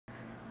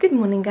Good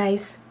morning,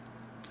 guys.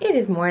 It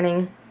is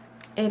morning.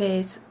 It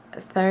is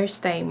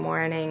Thursday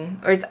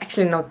morning, or it's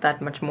actually not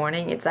that much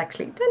morning. It's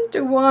actually 10 to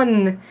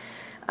 1.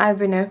 I've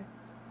been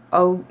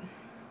awake.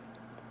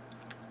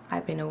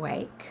 I've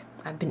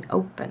been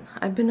open.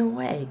 I've been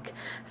awake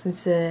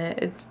since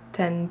it's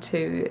 10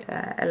 to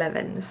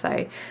 11.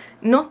 So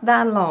not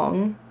that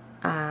long.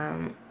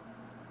 I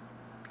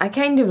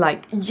kind of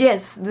like,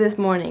 yes, this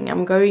morning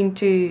I'm going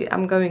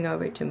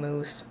over to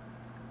MoS.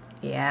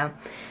 Yeah.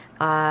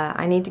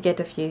 I need to get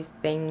a few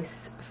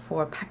things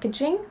for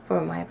packaging,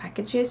 for my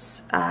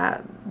packages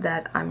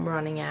that I'm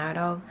running out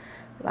of,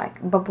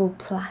 like bubble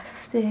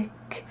plastic.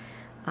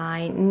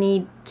 I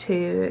need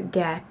to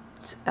get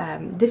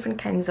different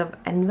kinds of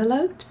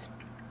envelopes.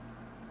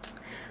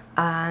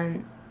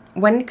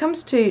 When it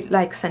comes to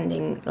like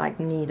sending like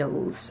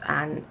needles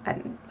and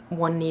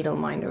one needle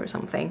minder or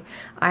something,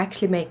 I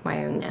actually make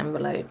my own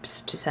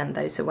envelopes to send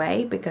those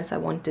away because I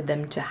wanted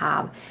them to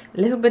have a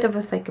little bit of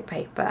a thicker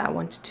paper. I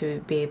wanted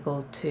to be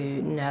able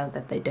to know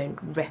that they don't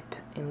rip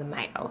in the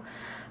mail.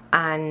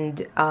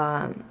 And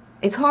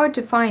it's hard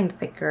to find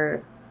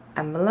thicker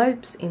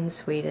envelopes in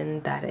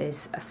Sweden that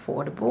is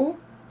affordable,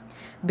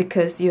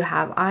 because you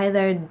have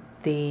either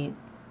the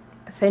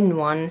thin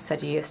ones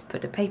that you just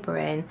put the paper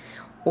in,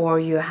 or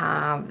you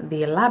have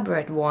the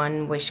elaborate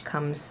one which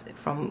comes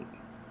from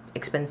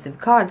expensive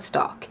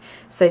cardstock.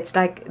 So it's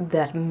like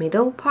that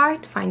middle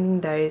part, finding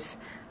those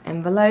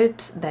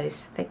envelopes that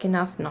is thick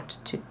enough not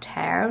to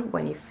tear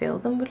when you fill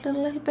them with a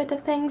little bit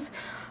of things,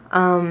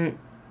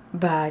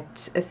 but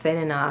thin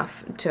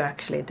enough to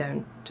actually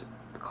don't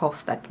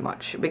cost that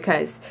much,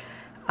 because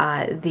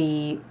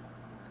the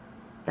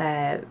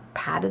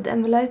padded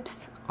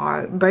envelopes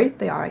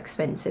they are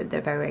expensive. They're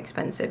very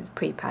expensive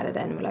pre-padded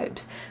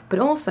envelopes, but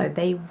also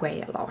they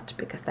weigh a lot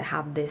because they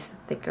have this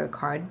thicker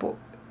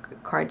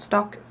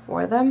cardstock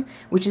for them,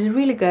 which is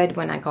really good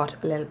when I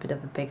got a little bit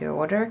of a bigger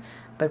order.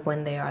 But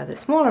when they are the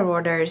smaller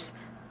orders,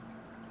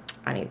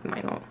 I need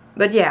mine all.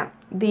 But yeah,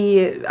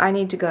 I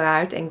need to go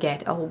out and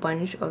get a whole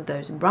bunch of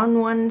those brown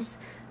ones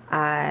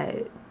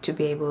to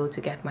be able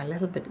to get my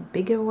little bit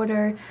bigger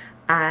order,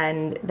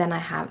 and then I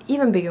have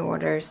even bigger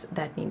orders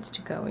that needs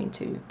to go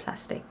into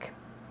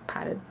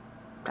padded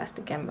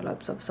plastic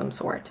envelopes of some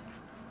sort.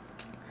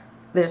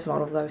 There's a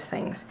lot of those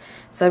things,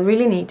 so I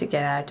really need to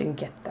get out and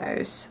get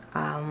those.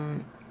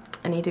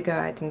 I need to go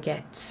out and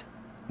get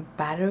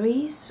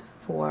batteries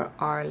for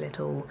our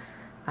little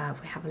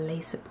we have a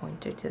laser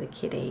pointer to the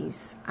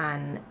kiddies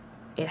and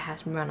it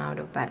has run out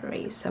of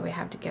batteries, so we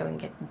have to go and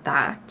get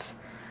that.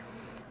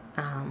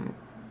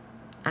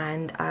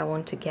 And I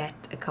want to get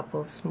a couple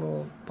of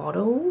small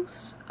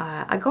bottles.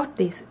 I got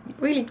these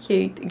really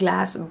cute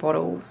glass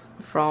bottles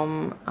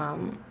from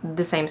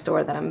the same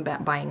store that I'm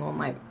buying all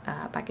my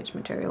package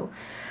material.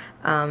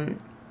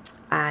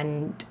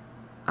 And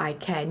I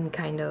can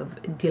kind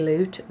of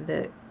dilute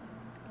the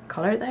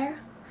color there.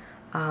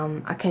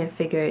 I kind of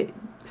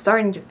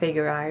starting to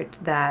figure out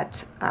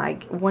that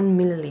like 1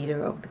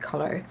 milliliter of the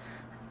color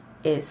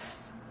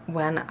is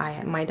when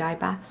my dye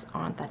baths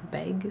aren't that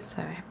big,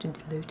 so I have to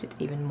dilute it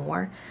even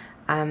more.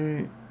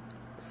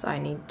 So I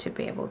need to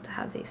be able to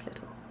have these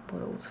little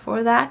bottles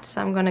for that.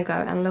 So I'm gonna go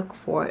and look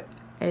for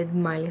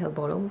my little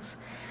bottles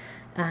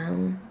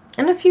and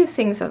a few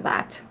things of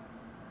that.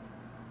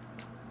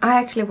 I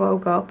actually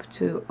woke up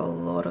to a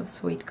lot of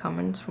sweet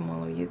comments from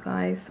all of you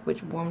guys,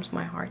 which warms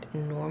my heart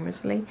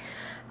enormously.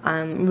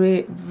 I'm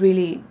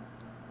really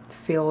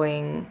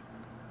feeling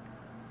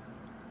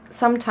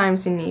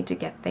sometimes you need to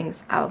get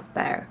things out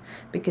there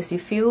because you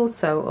feel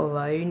so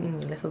alone in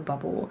your little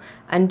bubble,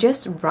 and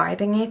just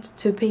writing it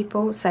to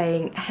people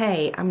saying,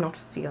 hey, I'm not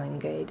feeling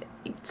good,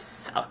 it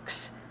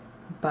sucks,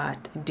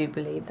 but I do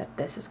believe that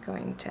this is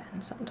going to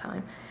end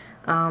sometime.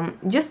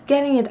 Just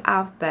getting it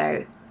out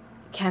there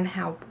can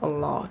help a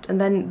lot. And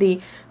then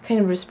the kind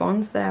of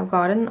response that I've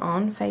gotten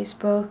on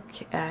Facebook,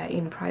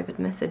 in private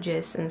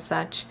messages and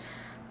such,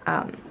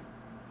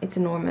 it's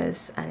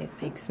enormous, and it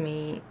makes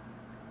me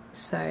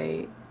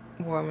so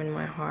warm in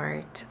my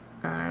heart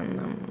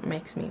and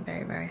makes me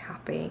very, very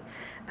happy.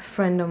 A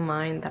friend of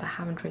mine that I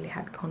haven't really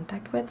had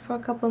contact with for a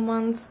couple of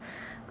months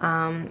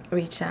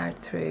reached out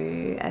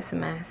through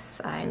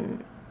SMS,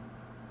 and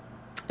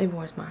it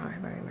warms my heart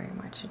very, very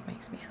much. It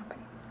makes me happy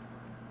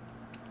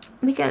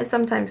because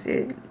sometimes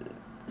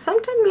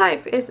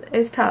life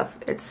is tough.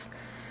 It's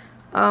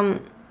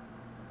none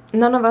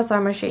of us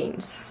are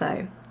machines,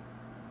 so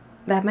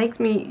that made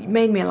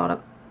me a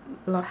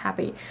lot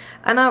happy.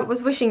 And I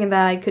was wishing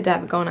that I could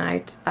have gone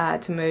out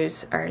to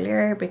MoS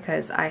earlier,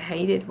 because I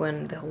hate it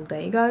when the whole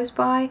day goes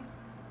by,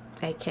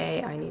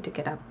 aka I need to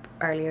get up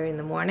earlier in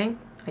the morning.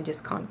 I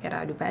just can't get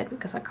out of bed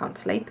because I can't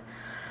sleep.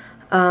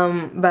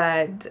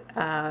 But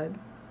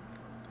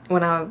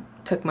when I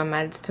took my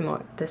meds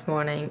this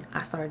morning,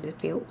 I started to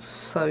feel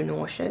so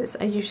nauseous.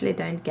 I usually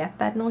don't get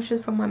that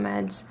nauseous from my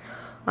meds.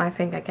 I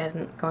think I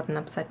got an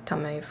upset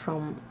tummy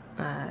from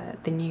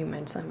the new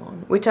meds I'm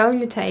on, which I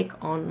only take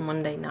on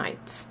Monday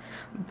nights,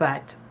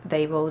 but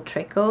they will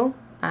trickle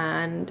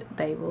and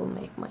they will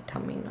make my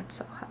tummy not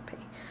so happy.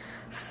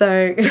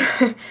 So,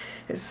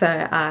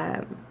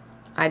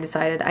 I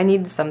decided I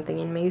needed something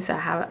in me, so I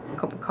have a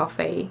cup of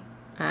coffee,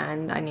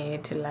 and I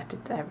needed to let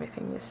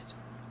everything just.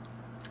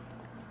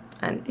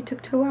 And it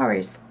took 2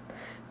 hours.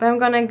 But I'm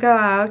gonna go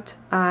out.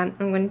 I'm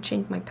gonna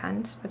change my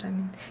pants. But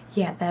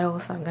yeah, that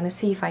also. I'm gonna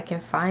see if I can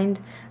find.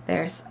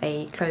 There's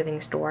a clothing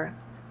store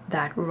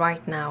that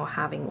right now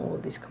having all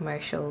these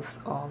commercials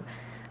of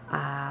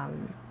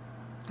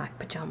like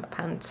pajama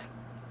pants.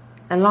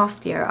 And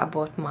last year I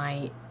bought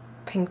my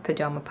pink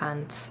pajama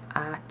pants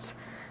at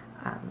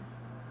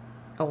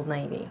Old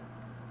Navy,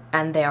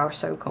 and they are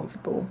so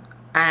comfortable,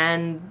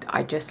 and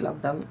I just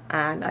love them,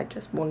 and I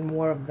just want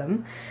more of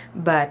them.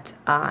 But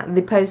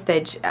the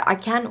postage, I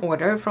can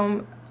order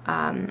from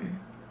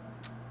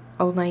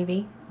Old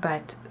Navy,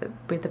 but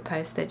with the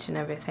postage and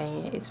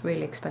everything it's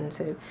really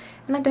expensive,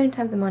 and I don't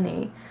have the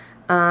money.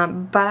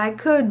 But I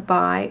could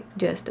buy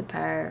just a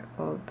pair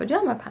of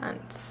pajama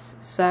pants,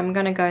 so I'm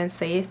gonna go and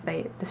see if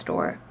the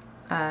store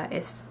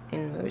is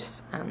in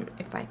MoS, and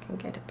if I can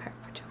get a pair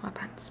of pajama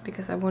pants,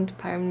 because I want a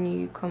pair of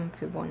new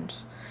comfy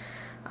ones.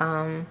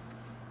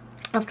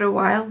 After a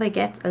while they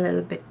get a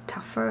little bit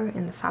tougher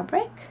in the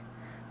fabric,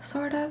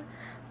 sort of,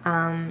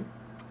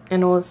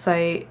 and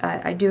also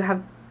I do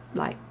have,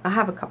 like, I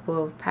have a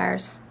couple of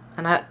pairs,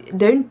 and I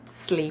don't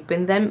sleep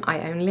in them.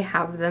 I only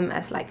have them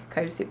as like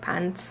cozy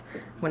pants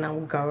when I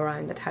will go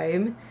around at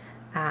home,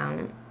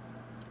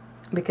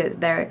 because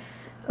they're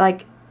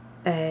like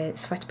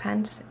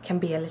sweatpants can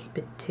be a little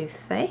bit too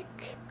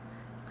thick,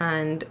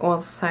 and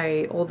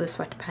also all the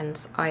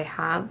sweatpants I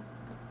have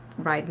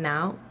right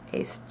now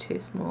is too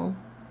small,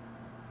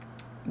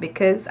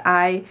 because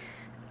I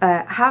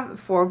have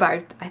for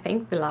about, I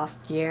think the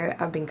last year,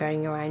 I've been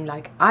going around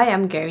like I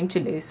am going to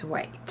lose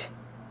weight,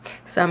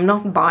 so I'm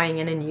not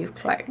buying any new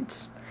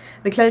clothes.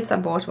 The clothes I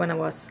bought when I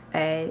was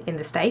in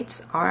the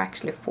States are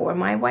actually for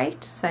my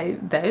weight, so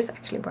those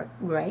actually work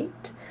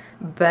great,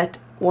 but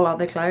all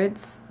other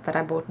clothes that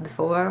I bought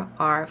before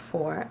are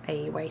for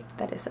a weight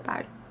that is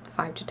about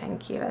 5 to 10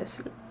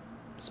 kilos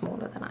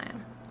smaller than I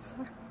am.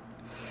 So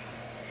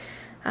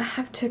I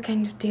have to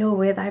kind of deal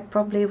with, I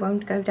probably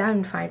won't go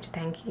down 5 to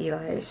 10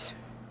 kilos.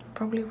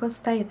 Probably will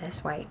stay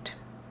this weight,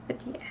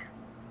 but yeah.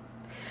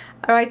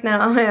 Alright, now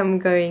I am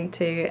going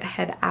to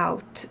head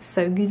out.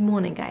 So good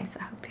morning guys,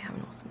 I hope you have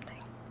an awesome day.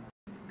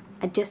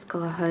 I just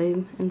got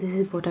home and this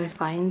is what I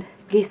find.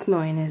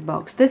 Gizmo in his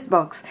box. This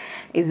box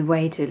is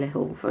way too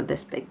little for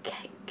this big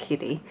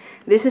kitty.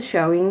 This is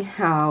showing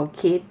how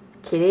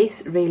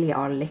kitties really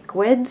are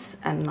liquids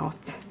and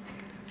not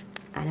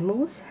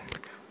animals.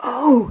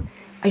 Oh!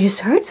 I just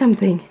heard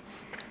something.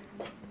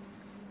 I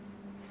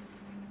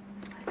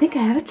think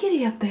I have a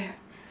kitty up there.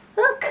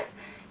 Look!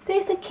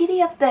 There's a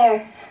kitty up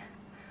there.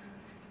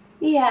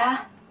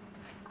 Yeah.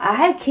 I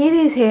had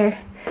kitties here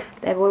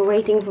that were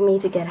waiting for me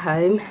to get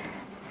home.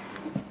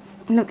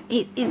 Look,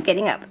 he's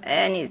getting up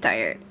and he's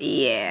tired.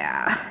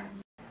 Yeah.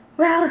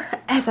 Well,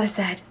 as I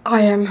said,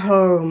 I am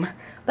home.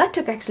 That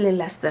took actually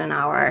less than an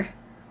hour,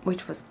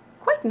 which was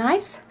quite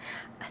nice.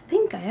 I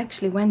think I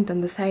actually went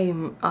on the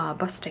same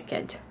bus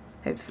ticket,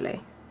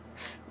 hopefully.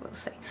 We'll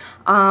see.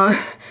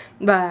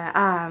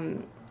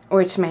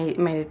 Which made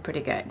it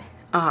pretty good.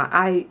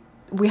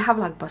 We have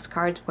like bus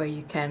cards where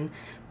you can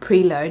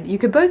preload. You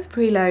could both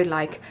preload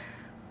like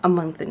a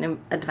month in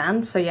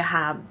advance, so you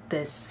have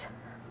this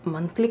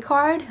monthly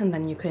card, and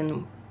then you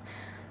can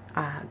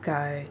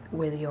go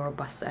with your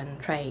bus and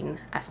train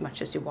as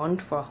much as you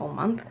want for a whole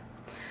month.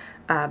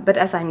 But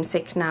as I'm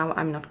sick now,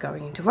 I'm not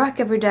going to work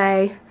every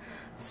day,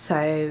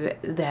 so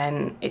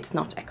then it's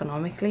not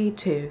economically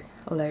to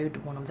load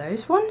one of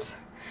those ones.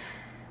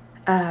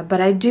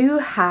 But I do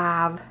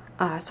have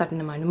a certain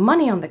amount of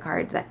money on the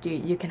card, that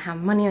you can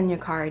have money on your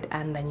card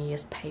and then you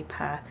just pay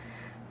per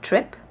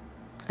trip.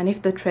 And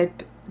if the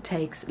trip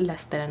takes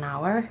less than an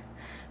hour,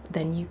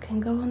 then you can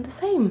go on the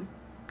same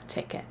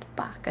ticket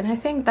back. And I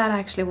think that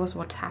actually was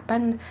what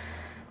happened,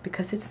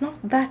 because it's not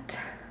that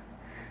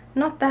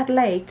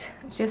late.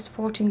 It's just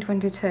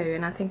 14:22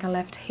 and I think I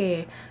left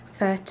here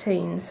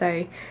 13,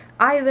 so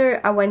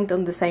either I went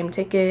on the same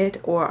ticket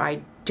or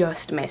I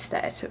just missed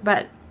it,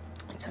 but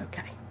it's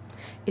okay.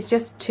 It's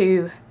just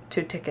two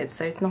tickets,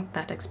 so it's not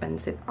that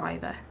expensive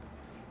either.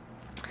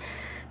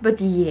 But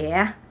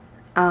yeah,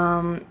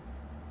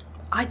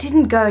 I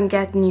didn't go and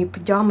get new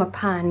pajama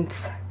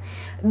pants.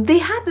 They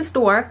had the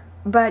store,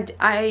 but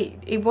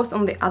it was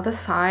on the other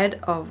side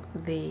of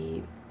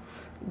the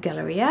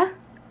Galleria,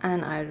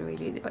 and I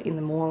really, in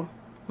the mall,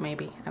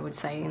 maybe I would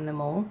say in the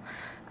mall,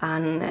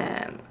 and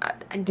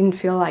I didn't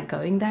feel like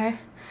going there.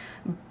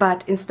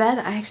 But instead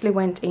I actually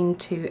went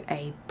into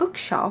a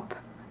bookshop.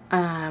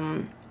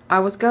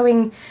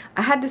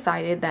 I had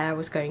decided that I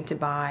was going to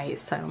buy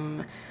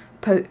some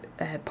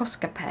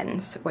Posca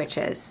pens, which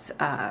is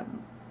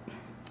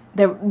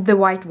the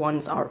white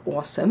ones are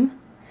awesome.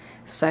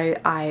 So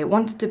I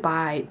wanted to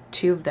buy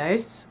 2 of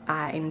those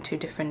in 2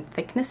 different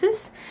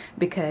thicknesses,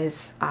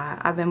 because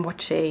I've been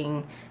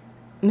watching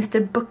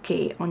Mr.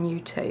 Bookie on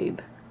YouTube.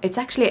 It's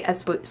actually a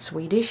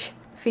Swedish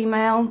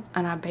female,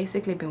 and I've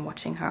basically been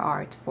watching her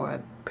art for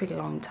a pretty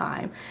long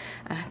time,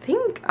 and I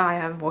think I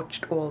have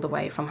watched all the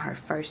way from her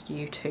first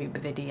YouTube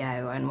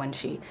video, and when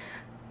she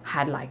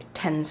had like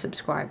 10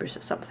 subscribers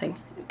or something.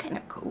 It's kind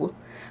of cool.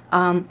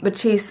 But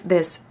she's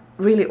this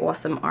really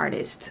awesome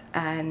artist,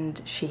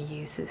 and she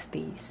uses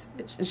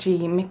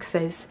she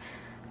mixes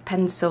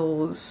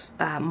pencils,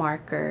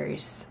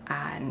 markers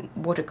and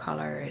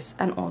watercolors,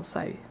 and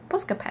also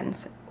Posca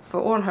pens. For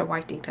all her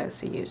white details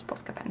she used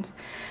Posca pens.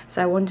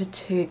 So I wanted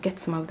to get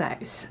some of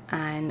those,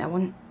 and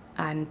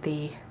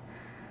the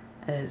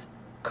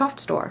craft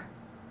store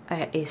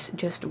is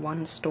just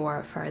one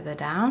store further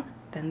down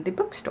than the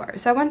bookstore.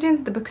 So I went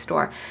into the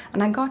bookstore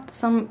and I got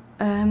some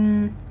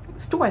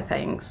store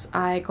things.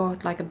 I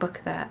got like a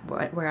book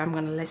where I'm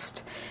gonna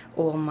list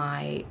all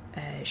my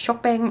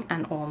shopping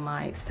and all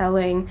my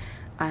selling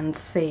and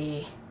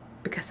see,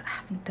 because I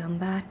haven't done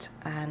that,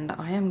 and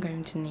I am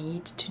going to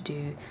need to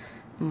do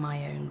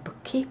my own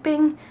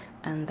bookkeeping,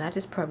 and that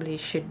is probably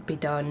should be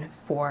done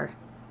for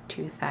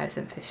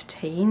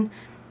 2015.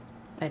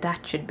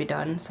 That should be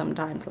done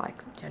sometimes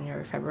like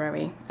January,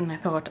 February, and I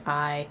thought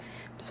I'm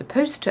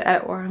supposed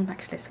to, or I'm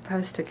actually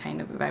supposed to kind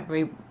of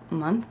every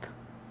month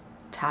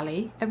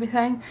tally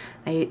everything.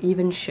 I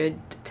even should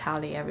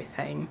tally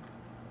everything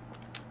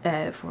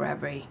for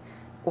every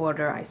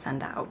order I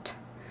send out,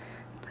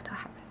 but I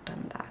haven't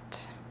done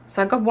that.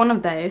 So I got one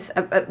of those,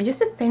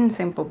 just a thin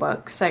simple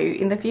book, so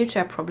in the future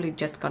I'm probably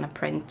just gonna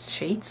print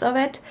sheets of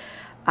it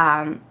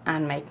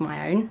and make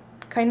my own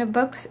kind of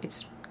books.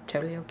 It's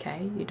totally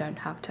okay, you don't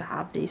have to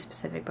have these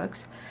specific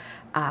books,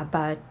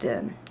 but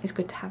it's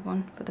good to have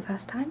one for the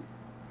first time.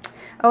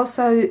 I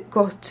also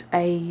got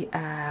a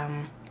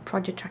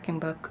project tracking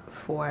book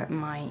for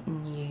my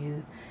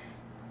new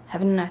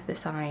Heaven and Earth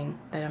design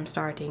that I'm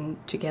starting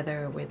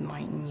together with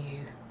my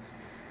new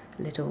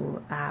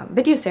little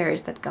video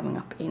series that's coming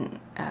up in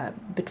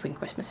between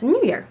Christmas and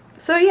New Year.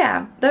 So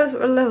yeah, those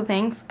were little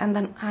things, and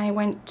then I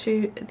went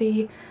to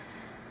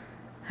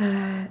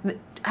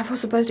I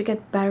was supposed to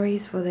get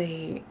batteries for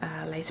the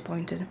laser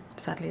pointers.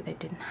 Sadly they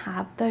didn't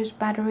have those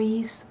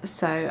batteries,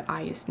 so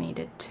I just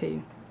needed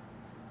to,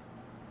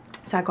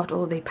 so I got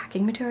all the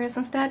packing materials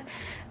instead,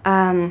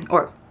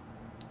 or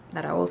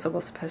that I also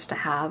was supposed to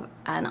have,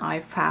 and I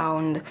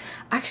found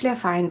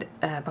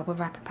bubble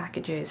wrap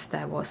packages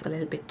that was a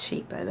little bit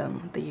cheaper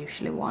than the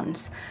usually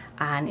ones,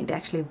 and it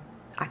actually,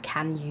 I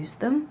can use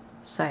them,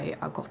 so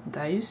I got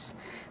those.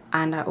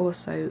 And I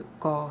also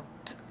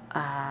got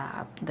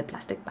the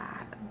plastic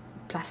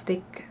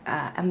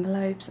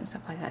envelopes and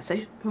stuff like that,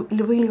 so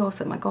really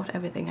awesome. I got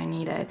everything I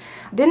needed.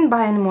 I didn't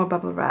buy any more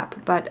bubble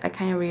wrap, but I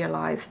kind of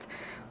realized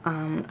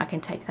I can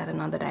take that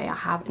another day. I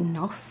have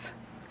enough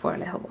for a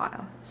little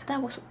while, so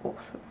that was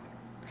awesome.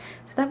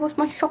 So that was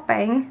my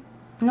shopping.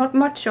 Not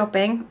much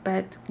shopping,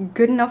 but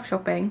good enough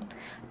shopping.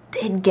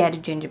 Did get a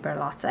gingerbread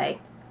latte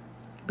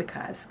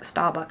because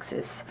Starbucks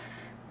is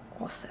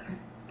awesome,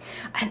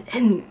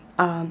 and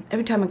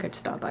every time I go to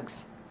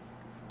Starbucks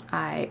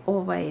I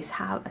always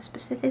have a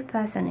specific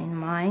person in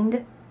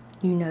mind.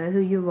 You know who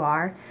you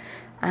are,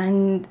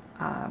 and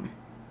I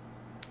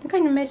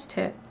kind of missed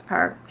her.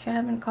 She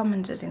haven't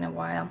commented in a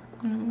while,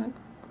 and I'm like,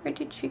 where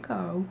did she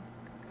go?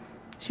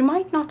 She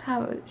might not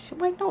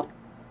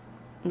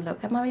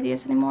look at my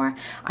videos anymore.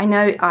 I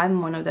know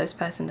I'm one of those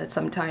person that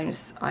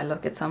sometimes I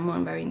look at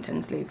someone very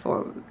intensely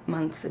for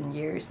months and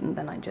years, and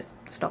then I just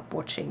stop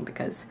watching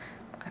because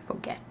I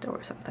forget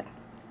or something.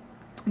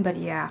 But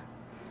yeah,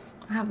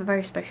 I have a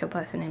very special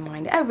person in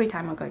mind every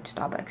time I go to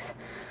Starbucks.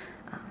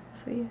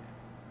 So yeah.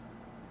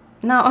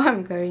 Now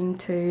I'm going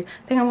to,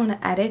 I think I want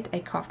to edit a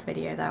craft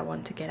video that I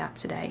want to get up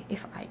today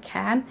if I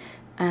can.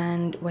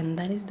 And when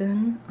that is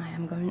done, I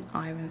am going to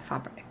iron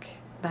fabric.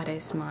 That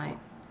is my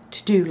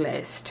to-do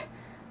list.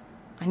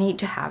 I need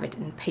to have it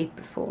in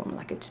paper form,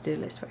 like a to-do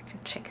list where I can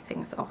check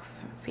things off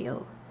and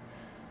feel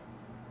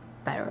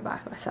better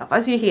about myself.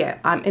 As you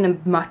hear, I'm in a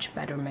much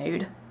better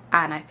mood.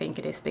 And I think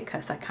it is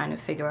because I kind of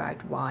figure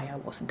out why I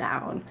was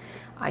down.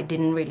 I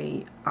didn't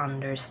really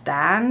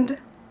understand.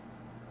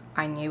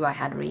 I knew I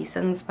had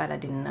reasons, but I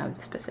didn't know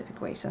the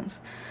specific reasons.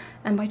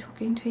 And by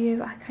talking to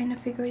you, I kind of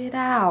figured it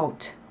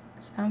out.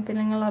 So I'm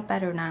feeling a lot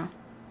better now.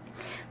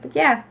 But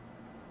yeah,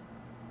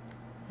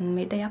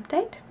 midday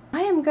update.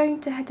 I am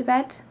going to head to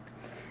bed,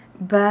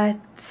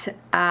 but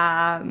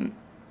I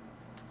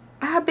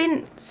have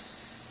been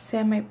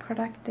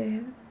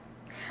semi-productive.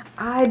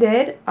 I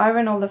did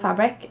iron all the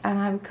fabric and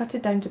I've cut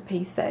it down to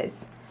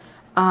pieces.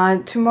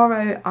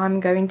 Tomorrow I'm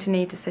going to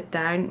need to sit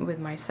down with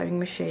my sewing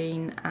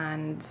machine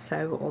and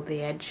sew all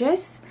the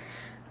edges.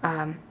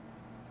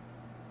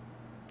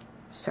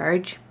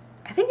 Serge,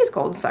 I think it's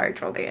called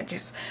serge, all the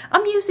edges.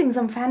 I'm using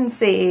some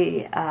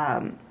fancy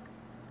kind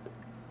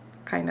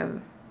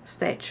of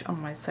stitch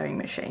on my sewing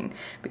machine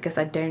because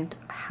I don't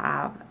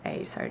have a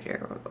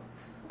serger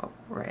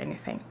or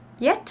anything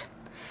yet.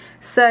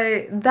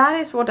 So that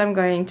is what I'm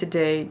going to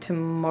do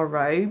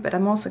tomorrow, but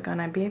I'm also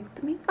gonna be able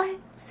to meet my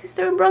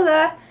sister and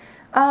brother.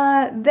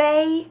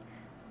 They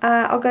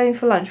are going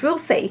for lunch. We'll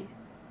see.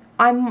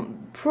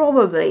 I'm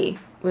probably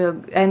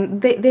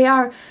and they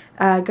are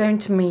going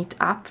to meet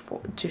up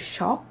to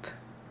shop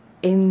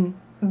in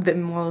the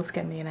Mall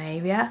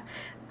Scandinavia,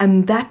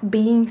 and that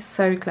being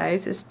so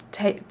close, it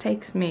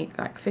takes me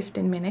like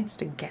 15 minutes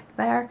to get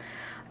there.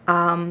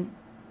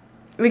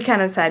 We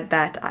kind of said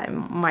that I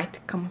might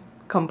come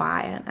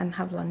by and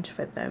have lunch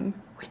with them,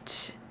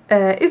 which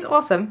is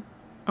awesome.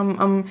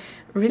 I'm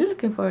really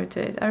looking forward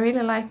to it. I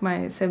really like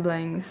my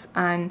siblings,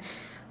 and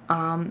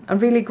I'm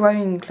really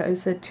growing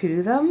closer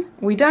to them.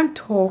 We don't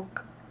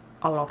talk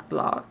a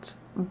lot,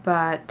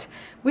 but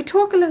we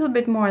talk a little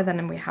bit more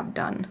than we have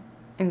done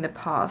in the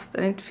past,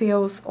 and it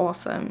feels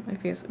awesome. It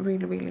feels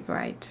really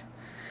great,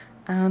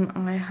 and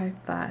I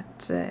hope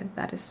that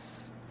that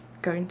is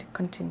going to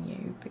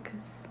continue,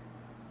 because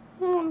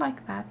I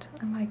like that.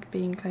 I like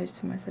being close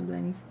to my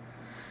siblings.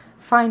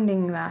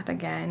 Finding that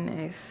again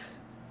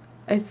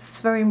it's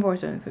very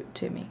important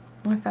to me.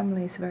 My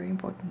family is very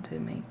important to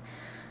me.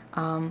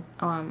 So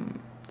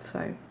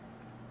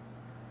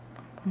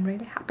I'm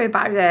really happy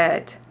about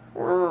it.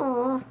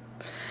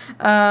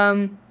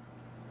 And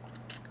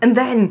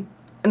then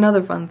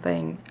another fun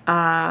thing.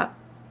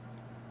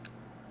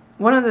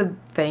 One of the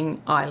things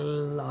I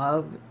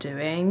love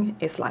doing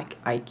is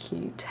like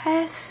IQ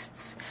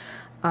tests,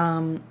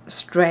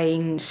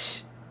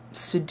 strange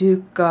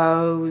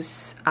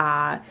Sudokus,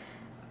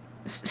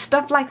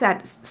 stuff like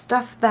that,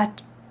 stuff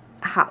that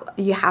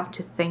you have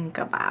to think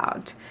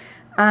about.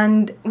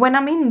 And when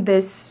I'm in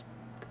this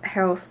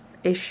health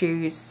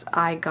issues,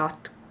 I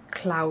got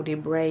cloudy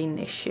brain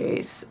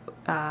issues,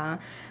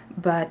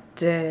 but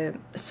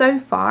so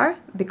far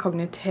the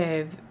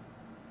cognitive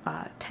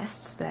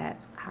tests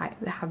that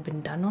have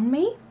been done on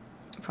me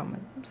from a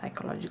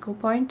psychological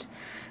point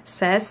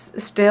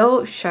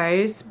still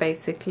shows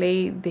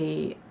basically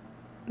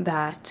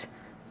that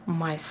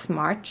my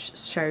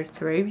smarts showed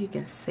through. You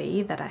can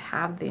see that I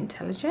have the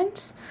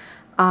intelligence,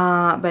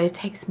 but it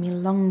takes me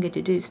longer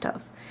to do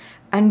stuff.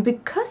 And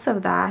because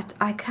of that,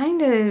 I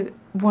kind of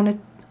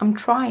I'm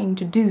trying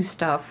to do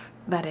stuff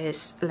that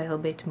is a little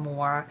bit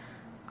more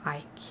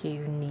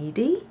IQ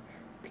needy,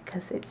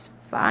 because it's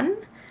fun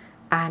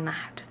and I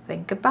have to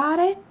think about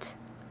it,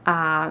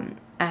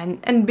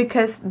 and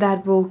because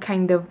that will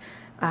kind of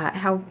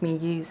help me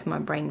use my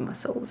brain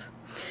muscles.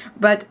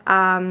 But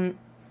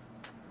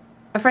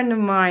a friend of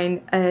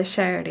mine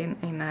shared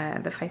in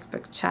the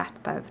Facebook chat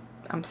that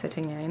I'm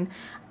sitting in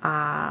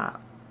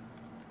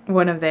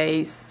one of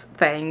these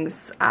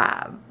things,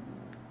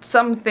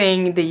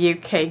 something the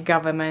UK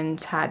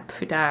government had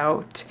put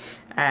out,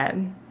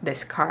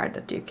 this card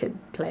that you could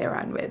play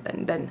around with,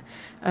 and then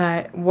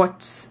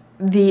what's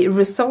the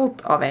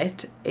result of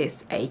it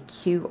is a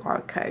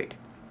QR code.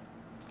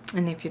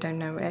 And if you don't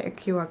know, a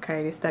QR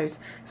code is those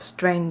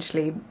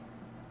strangely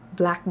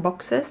black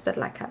boxes that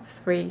like have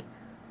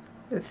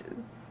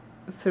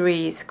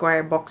three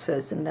square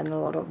boxes and then a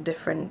lot of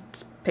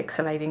different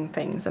pixelating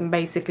things, and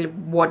basically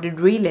what it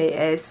really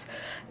is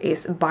a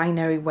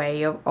binary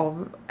way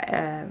of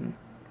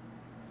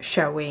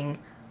showing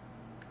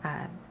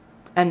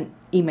an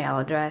email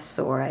address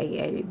or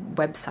a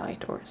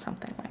website or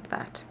something like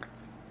that.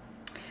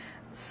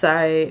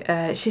 So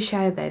she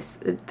shared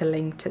the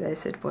link to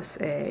this. It was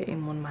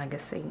in one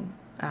magazine,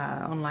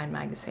 online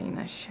magazine.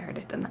 I shared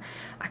it, and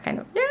I kind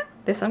of, yeah,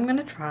 this I'm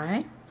gonna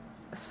try.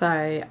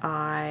 So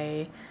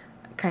I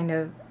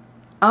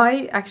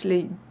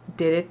actually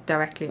did it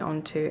directly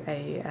onto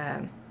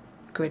a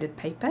gridded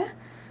paper.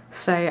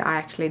 So I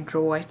actually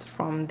draw it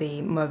from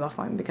the mobile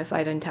phone because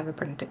I don't have a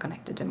printer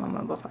connected to my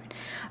mobile phone.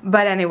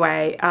 But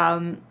anyway,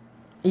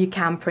 you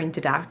can print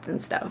it out and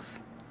stuff.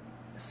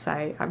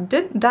 So I've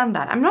done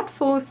that. I'm not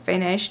full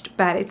finished,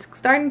 but it's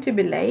starting to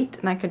be late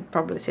and I could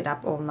probably sit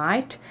up all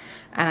night.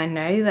 And I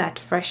know that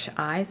fresh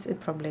eyes,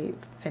 it probably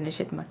finish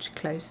it much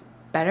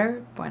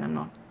better when I'm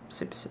not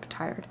super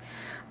tired.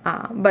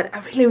 But I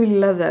really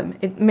love them.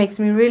 It makes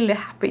me really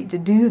happy to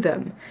do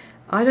them.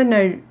 I don't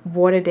know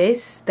what it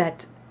is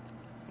that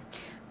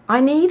I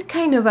need,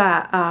 kind of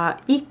a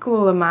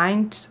equal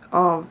amount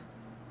of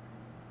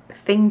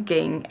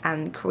thinking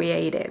and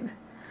creative,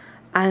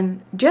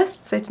 and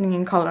just sitting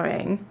and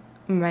coloring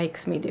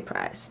makes me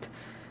depressed.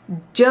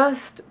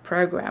 Just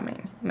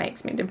programming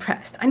makes me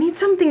depressed. I need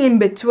something in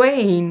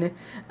between.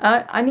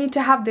 I need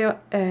to have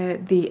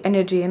the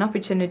energy and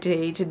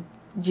opportunity to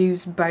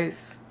use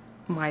both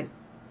my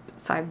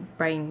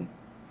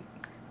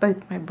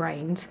both my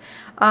brains.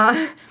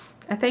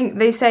 I think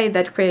they say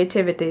that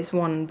creativity is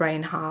one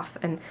brain half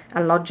and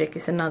logic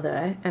is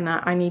another, and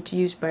I need to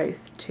use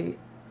both to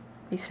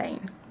be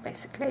sane,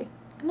 basically.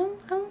 And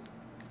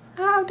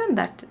I've done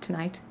that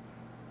tonight.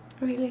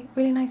 Really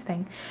nice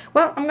thing.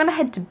 Well, I'm gonna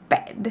head to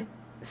bed.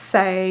 So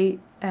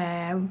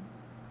I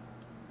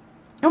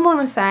want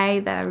to say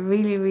that I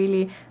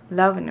really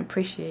love and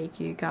appreciate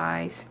you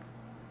guys.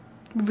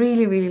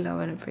 Really love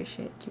and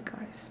appreciate you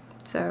guys.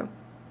 So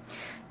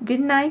good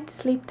night,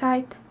 sleep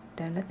tight,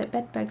 don't let the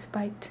bed bugs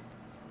bite.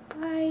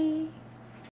 Bye.